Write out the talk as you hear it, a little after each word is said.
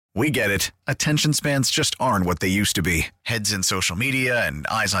We get it. Attention spans just aren't what they used to be. Heads in social media and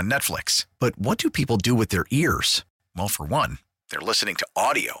eyes on Netflix. But what do people do with their ears? Well, for one, they're listening to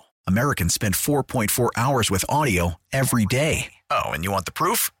audio. Americans spend 4.4 hours with audio every day. Oh, and you want the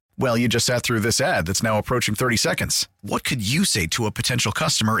proof? Well, you just sat through this ad that's now approaching 30 seconds. What could you say to a potential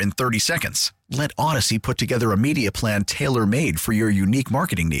customer in 30 seconds? Let Odyssey put together a media plan tailor-made for your unique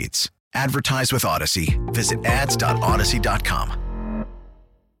marketing needs. Advertise with Odyssey. Visit ads.odyssey.com.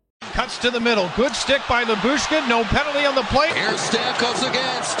 Cuts to the middle. Good stick by Lyubushkin. No penalty on the play. Here's Stamkos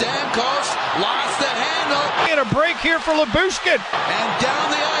again. Stamkos lost the handle. And a break here for Lyubushkin. And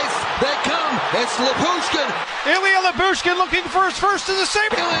down the ice they come. It's Lyubushkin. Ilya Lyubushkin looking for his first to the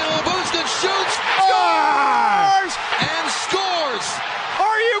save. Ilya Lyubushkin shoots. Scores! And scores.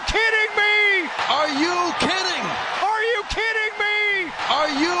 Are you kidding me? Are you kidding? Are you kidding me? Are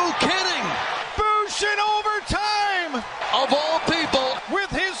you kidding? Bush in overtime. Of all people. With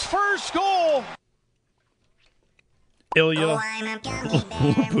his first goal. Ilya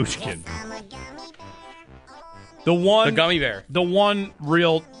Lyubushkin. The gummy bear. The one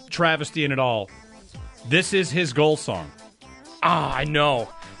real travesty in it all. This is his goal song. Ah, I know.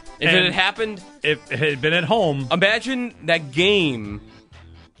 If it had happened... If it had been at home... Imagine that game,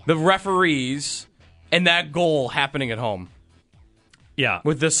 the referees, and that goal happening at home. Yeah.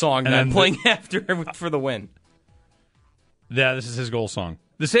 With this song and then playing after for the win. Yeah, this is his goal song.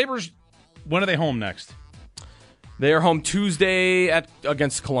 The Sabres, when are they home next? They are home Tuesday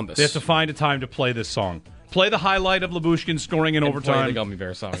against Columbus. They have to find a time to play this song. Play the highlight of Lyubushkin scoring in overtime. Play the Gummy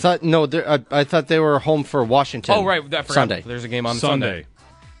Bear song. I thought they were home for Washington. Oh, right. I forgot. Sunday. There's a game on Sunday.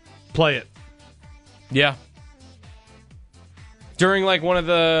 Play it. Yeah. During one of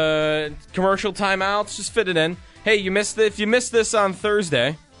the commercial timeouts, just fit it in. Hey, if you missed this on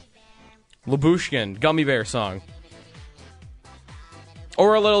Thursday, Lyubushkin, Gummy Bear song.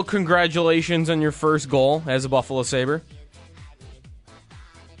 Or a little congratulations on your first goal as a Buffalo Sabre.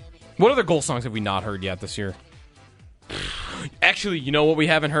 What other goal songs have we not heard yet this year? Actually, you know what we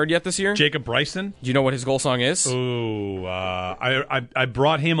haven't heard yet this year? Jacob Bryson. Do you know what his goal song is? Ooh, I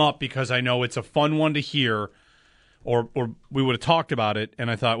brought him up because I know it's a fun one to hear, or we would have talked about it, and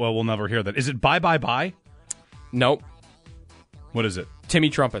I thought, well, we'll never hear that. Is it Bye Bye Bye? Nope. What is it? Timmy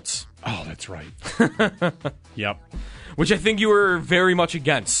Trumpets. Oh, that's right. Yep. Which I think you were very much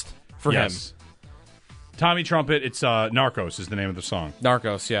against for him. Tommy Trumpet, it's Narcos is the name of the song.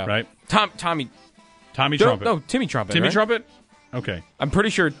 Narcos, yeah. Right? Tommy Trumpet. No, Timmy Trumpet. Timmy right? Trumpet? Okay. I'm pretty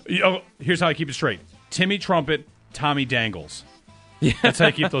sure. Oh, here's how I keep it straight. Timmy Trumpet, Tommy Dangles. Yeah. That's how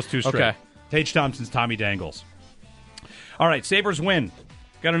I keep those two straight. Okay. Tage Thompson's Tommy Dangles. All right, Sabres win.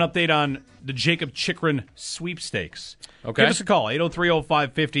 Got an update on the Jacob Chychrun sweepstakes. Okay. Give us a call,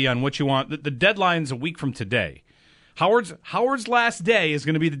 803-0550 on what you want. The deadline's a week from today. Howard's last day is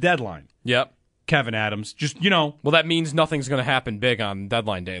going to be the deadline. Yep. Kevin Adams, Well, that means nothing's going to happen big on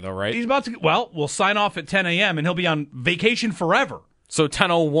deadline day, though, right? He's about to. Well, we'll sign off at 10 a.m. and he'll be on vacation forever. So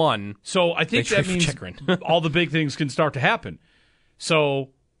 10:01. So I think that means all the big things can start to happen.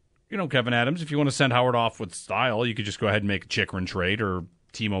 So, Kevin Adams, if you want to send Howard off with style, you could just go ahead and make a Chychrun trade or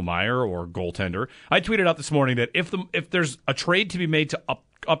Timo Meier or goaltender. I tweeted out this morning that if there's a trade to be made to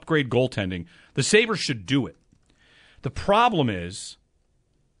upgrade goaltending, the Sabres should do it. The problem is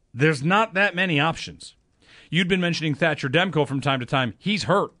there's not that many options. You'd been mentioning Thatcher Demko from time to time. He's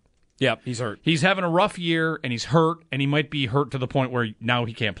hurt. Yep, he's hurt. He's having a rough year, and he's hurt, and he might be hurt to the point where now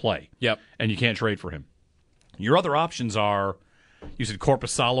he can't play. Yep. And you can't trade for him. Your other options are, you said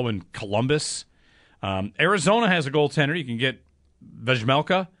Korpisalo in Columbus. Arizona has a goaltender. You can get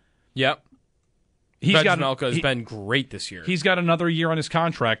Vejmelka. Yep. Vejmelka has been great this year. He's got another year on his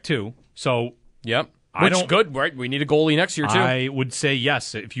contract, too. So, yep. Which good, right? We need a goalie next year, too. I would say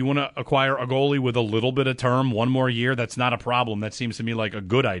yes. If you want to acquire a goalie with a little bit of term, one more year, that's not a problem. That seems to me like a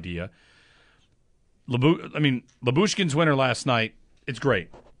good idea. Lyubushkin's winner last night, it's great.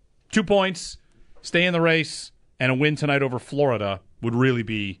 2 points, stay in the race, and a win tonight over Florida would really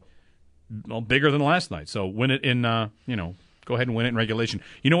be bigger than last night. So win it in, go ahead and win it in regulation.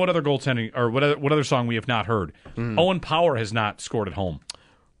 You know what other goaltending, or what other song we have not heard? Owen Power has not scored at home.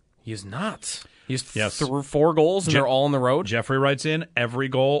 He is not. He's through 4 goals, and they're all on the road. Jeffrey writes in, every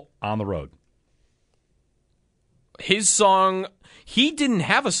goal on the road. His song, he didn't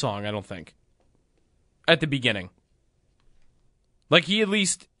have a song, I don't think, at the beginning.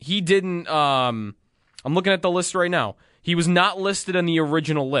 He didn't, I'm looking at the list right now. He was not listed on the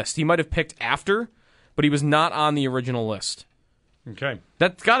original list. He might have picked after, but he was not on the original list. Okay.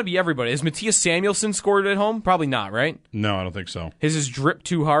 That's got to be everybody. Has Matthias Samuelsson scored at home? Probably not, right? No, I don't think so. His is Drip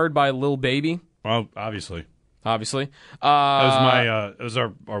Too Hard by Lil Baby. Well, obviously. obviously. That was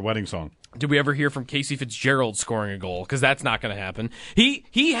our wedding song. Did we ever hear from Casey Fitzgerald scoring a goal? Because that's not going to happen.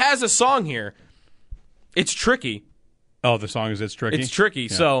 He has a song here. It's tricky. Oh, the song is It's Tricky? It's tricky.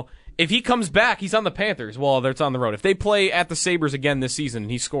 Yeah. So if he comes back, he's on the Panthers. Well, it's on the road. If they play at the Sabres again this season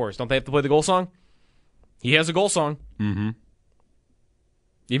and he scores, don't they have to play the goal song? He has a goal song. Mm-hmm.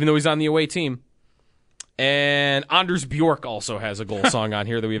 Even though he's on the away team. And Anders Bjork also has a goal song on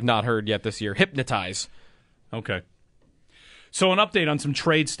here that we have not heard yet this year. Hypnotize. Okay. So an update on some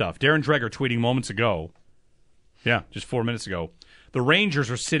trade stuff. Darren Dreger tweeting moments ago. Yeah, just 4 minutes ago. The Rangers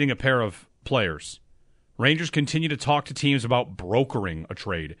are sitting a pair of players. Rangers continue to talk to teams about brokering a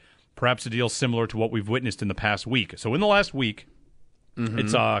trade. Perhaps a deal similar to what we've witnessed in the past week. So in the last week,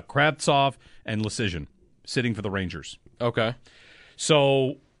 it's Kravtsov and Lecision sitting for the Rangers. Okay.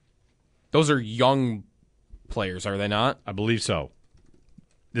 So those are young players, are they not? I believe so.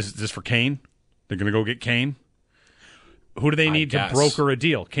 This is for Kane? They're going to go get Kane? Who do they need to broker a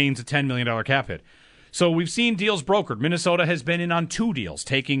deal? Kane's a $10 million cap hit. So we've seen deals brokered. Minnesota has been in on 2 deals,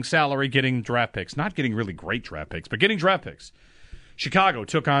 taking salary, getting draft picks. Not getting really great draft picks, but getting draft picks. Chicago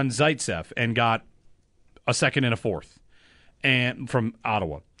took on Zaitsev and got a second and a fourth and from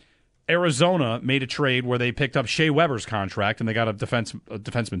Ottawa. Arizona made a trade where they picked up Shea Weber's contract and they got a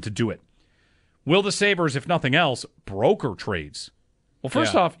defenseman to do it. Will the Sabres, if nothing else, broker trades? Well,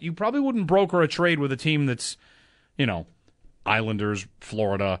 first off, you probably wouldn't broker a trade with a team that's, Islanders,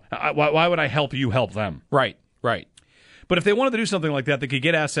 Florida. Why would I help you help them? Right. But if they wanted to do something like that, they could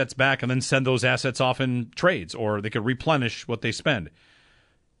get assets back and then send those assets off in trades, or they could replenish what they spend.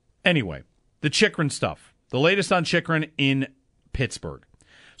 Anyway, the Chychrun stuff. The latest on Chychrun in Pittsburgh.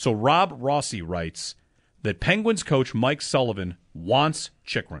 So Rob Rossi writes that Penguins coach Mike Sullivan wants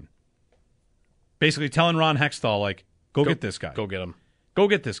Chychrun. Basically telling Ron Hextall, go get this guy. Go get him. Go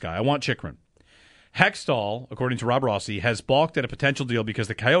get this guy. I want Chychrun. Hextall, according to Rob Rossi, has balked at a potential deal because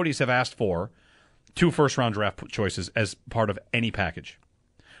the Coyotes have asked for 2 first-round draft choices as part of any package,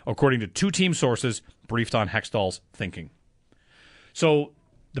 according to 2 team sources briefed on Hextall's thinking. So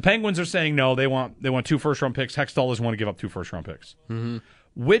the Penguins are saying no, they want 2 first-round picks. Hextall doesn't want to give up 2 first-round picks. Mm-hmm.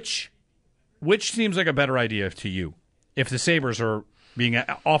 Which seems like a better idea to you if the Sabres are being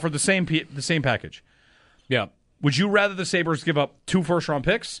offered the same package? Yeah. Would you rather the Sabres give up 2 first-round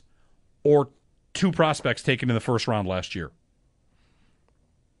picks or 2 prospects taken in the first round last year?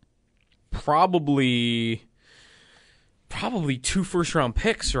 Probably 2 first-round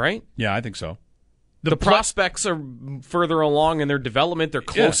picks, right? Yeah, I think so. The prospects are further along in their development. They're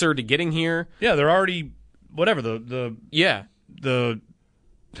closer to getting here. Yeah, they're already whatever the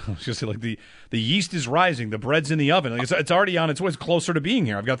I was gonna say the yeast is rising, the bread's in the oven. It's already on its way. It's closer to being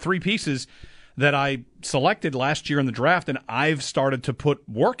here. I've got 3 pieces that I selected last year in the draft, and I've started to put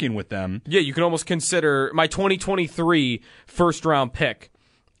work in with them. Yeah, you can almost consider my 2023 first-round pick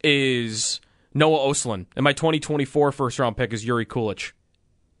is Noah Ostlund, and my 2024 first-round pick is Yuri Kulich.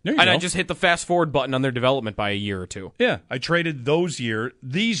 There you and go. I just hit the fast-forward button on their development by a year or 2. Yeah, I traded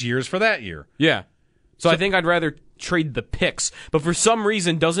these years for that year. Yeah. So I think I'd rather trade the picks. But for some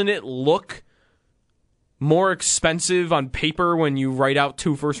reason, doesn't it look more expensive on paper when you write out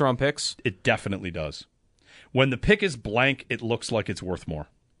 2 first-round picks? It definitely does. When the pick is blank, it looks like it's worth more.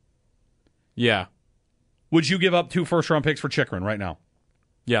 Yeah. Would you give up 2 first-round picks for Chychrun right now?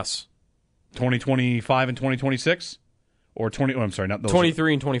 Yes. 2025 and 2026? Or 23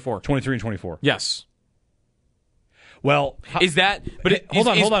 and 24. 23 and 24. Yes. Well, is that... But hold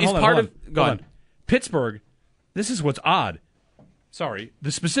on. Go on. Pittsburgh, this is what's odd. Sorry.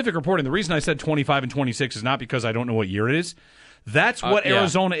 The specific reporting, the reason I said 25 and 26 is not because I don't know what year it is. That's what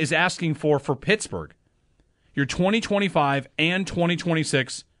Arizona is asking for Pittsburgh. Your 2025 and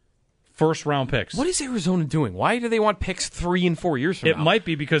 2026 first-round picks. What is Arizona doing? Why do they want picks 3 and 4 years from now? It might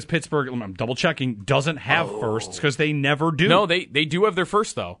be because Pittsburgh, I'm double-checking, doesn't have firsts because they never do. No, they do have their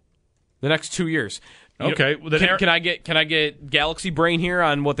first, though. The next 2 years. Okay. Can I get Galaxy Brain here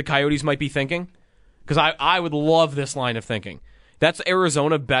on what the Coyotes might be thinking? Because I would love this line of thinking. That's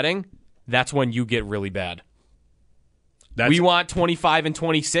Arizona betting. That's when you get really bad. We want 25 and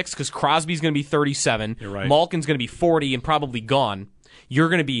 26 because Crosby's going to be 37. You're right. Malkin's going to be 40 and probably gone. You're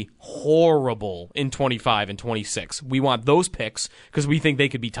going to be horrible in 25 and 26. We want those picks because we think they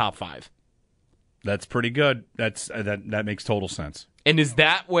could be top 5. That's pretty good. That makes total sense. And is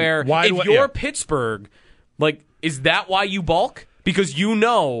that where, Pittsburgh, is that why you bulk? Because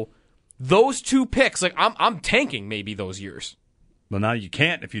those 2 picks, I'm tanking maybe those years. Well, now you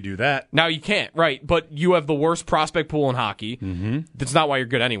can't if you do that. Now you can't, right? But you have the worst prospect pool in hockey. Mm-hmm. That's not why you're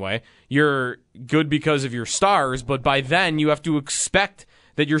good anyway. You're good because of your stars, but by then you have to expect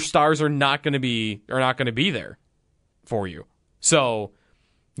that your stars are not going to be there for you. So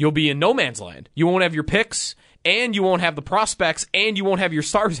you'll be in no man's land. You won't have your picks, and you won't have the prospects, and you won't have your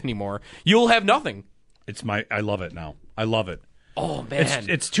stars anymore. You'll have nothing. I love it now. I love it. Oh man,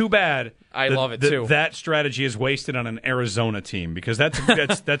 it's too bad. I love it too. That strategy is wasted on an Arizona team because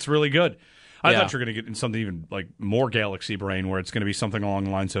that's really good. I thought you were going to get in something even like more Galaxy brain, where it's going to be something along the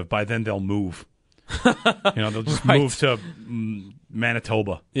lines of by then they'll move. They'll just move to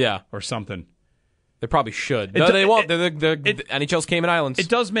Manitoba, or something. They probably should. No, they won't. They're NHL's Cayman Islands. It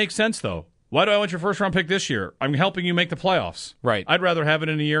does make sense though. Why do I want your first round pick this year? I'm helping you make the playoffs. Right. I'd rather have it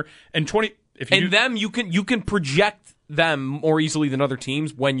in a year and 20. You can project them more easily than other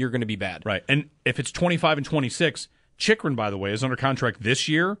teams when you're going to be bad. Right. And if it's 25 and 26, Chychrun, by the way, is under contract this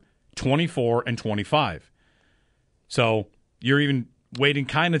year, 24 and 25. So you're even waiting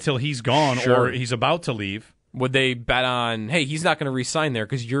kind of till he's gone or he's about to leave. Would they bet on, hey, he's not going to re-sign there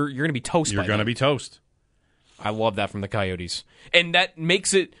because you're going to be toast. You're going to be toast. I love that from the Coyotes. And that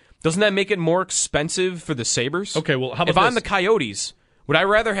makes it, doesn't that make it more expensive for the Sabres? Okay, well, how about if I'm the Coyotes, would I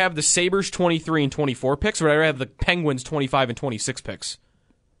rather have the Sabres 23 and 24 picks, or would I rather have the Penguins 25 and 26 picks?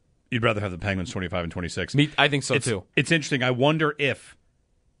 You'd rather have the Penguins 25 and 26. I think so, too. It's interesting. I wonder if,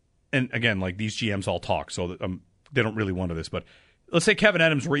 and again, like these GMs all talk, so that, they don't really wonder this, but let's say Kevin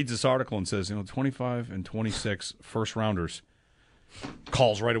Adams reads this article and says, 25 and 26 first-rounders.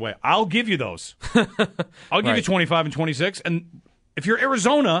 Calls right away. I'll give you those. I'll give you 25 and 26. And if you're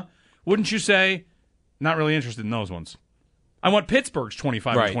Arizona, wouldn't you say, not really interested in those ones? I want Pittsburgh's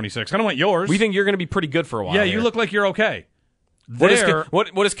 25 and 26. I don't want yours. We think you're going to be pretty good for a while. Yeah, here. you look like you're okay. What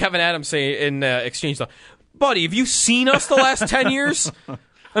does Kevin Adams say in exchange? Buddy, have you seen us the last 10 years?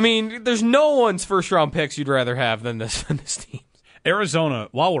 I mean, there's no one's first-round picks you'd rather have than this team. Arizona,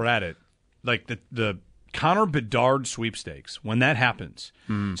 while we're at it, like the Connor Bedard sweepstakes, when that happens,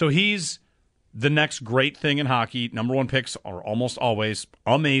 so he's the next great thing in hockey. Number one picks are almost always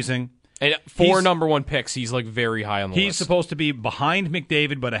amazing. And for number one picks, he's like very high on the list. He's supposed to be behind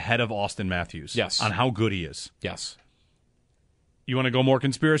McDavid, but ahead of Austin Matthews. Yes. On how good he is. Yes. You want to go more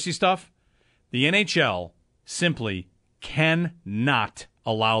conspiracy stuff? The NHL simply cannot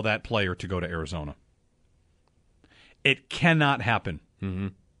allow that player to go to Arizona. It cannot happen. Mm-hmm.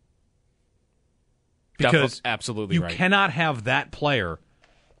 Because absolutely you right. cannot have that player,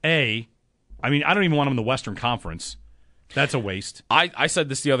 I don't even want him in the Western Conference. That's a waste. I said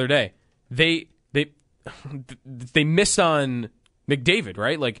this the other day. They missed on McDavid,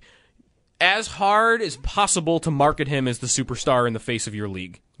 right? Like, as hard as possible to market him as the superstar in the face of your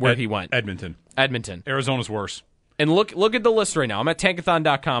league, where he went. Edmonton. Arizona's worse. And look at the list right now. I'm at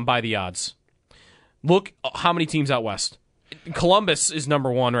tankathon.com by the odds. Look how many teams out west. Columbus is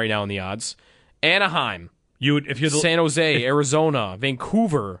number one right now in the odds. Anaheim. San Jose, Arizona,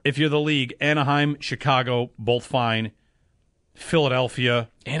 Vancouver. If you're the league, Anaheim, Chicago, both fine. Philadelphia,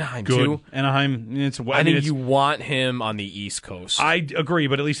 Anaheim good. too. Anaheim, I think you want him on the East Coast. I agree,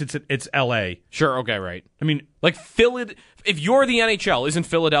 but at least it's L.A. Sure, okay, right. I mean, like if you're the NHL, isn't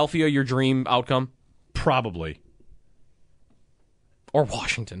Philadelphia your dream outcome? Probably. Or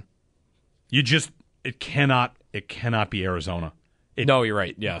Washington. It cannot be Arizona. No, you're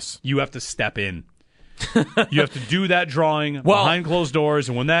right. Yes, you have to step in. You have to do that drawing behind closed doors,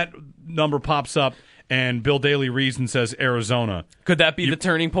 and when that number pops up. And Bill Daly reads and says Arizona. Could that be the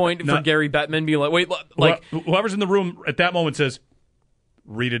turning point for Gary Bettman? Be like, wait, like whoever's in the room at that moment says,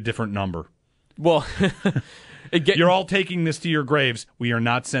 read a different number. Well, you're all taking this to your graves. We are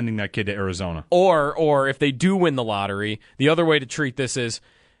not sending that kid to Arizona. Or if they do win the lottery, the other way to treat this is,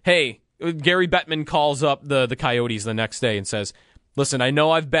 hey, Gary Bettman calls up the Coyotes the next day and says, listen, I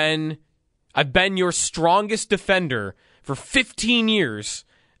know I've been your strongest defender for 15 years.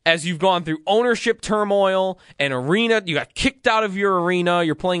 As you've gone through ownership turmoil and arena, you got kicked out of your arena,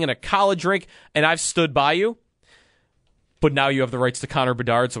 you're playing in a college rink, and I've stood by you. But now you have the rights to Connor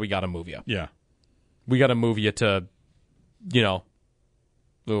Bedard, so we got to move you. Yeah. We got to move you to,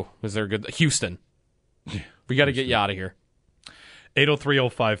 is there a good Houston? We got to get you out of here.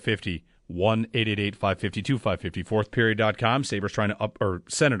 803-0550, 1-888-550-2550, fourthperiod.com.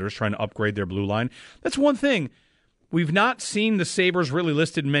 Senators trying to upgrade their blue line. That's one thing. We've not seen the Sabres really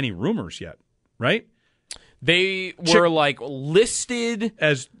listed in many rumors yet, right? They were listed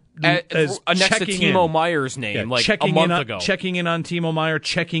as next to Timo Meyer's name a month ago. Checking in on Timo Meier,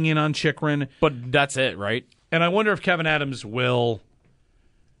 checking in on Chychrun. But that's it, right? And I wonder if Kevin Adams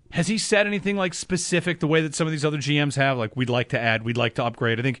has he said anything like specific the way that some of these other GMs have? Like, we'd like to add, we'd like to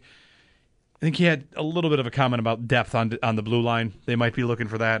upgrade. I think he had a little bit of a comment about depth on the blue line. They might be looking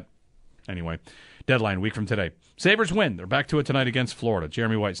for that. Anyway. Deadline, week from today. Sabres win. They're back to it tonight against Florida.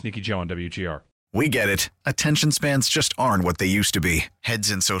 Jeremy White, Sneaky Joe on WGR. We get it. Attention spans just aren't what they used to be. Heads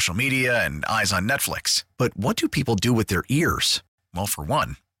in social media and eyes on Netflix. But what do people do with their ears? Well, for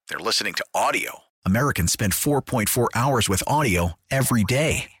one, they're listening to audio. Americans spend 4.4 hours with audio every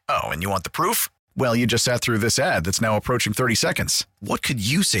day. Oh, and you want the proof? Well, you just sat through this ad that's now approaching 30 seconds. What could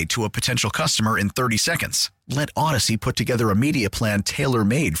you say to a potential customer in 30 seconds? Let Odyssey put together a media plan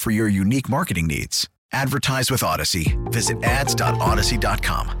tailor-made for your unique marketing needs. Advertise with Odyssey. Visit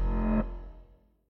ads.odyssey.com.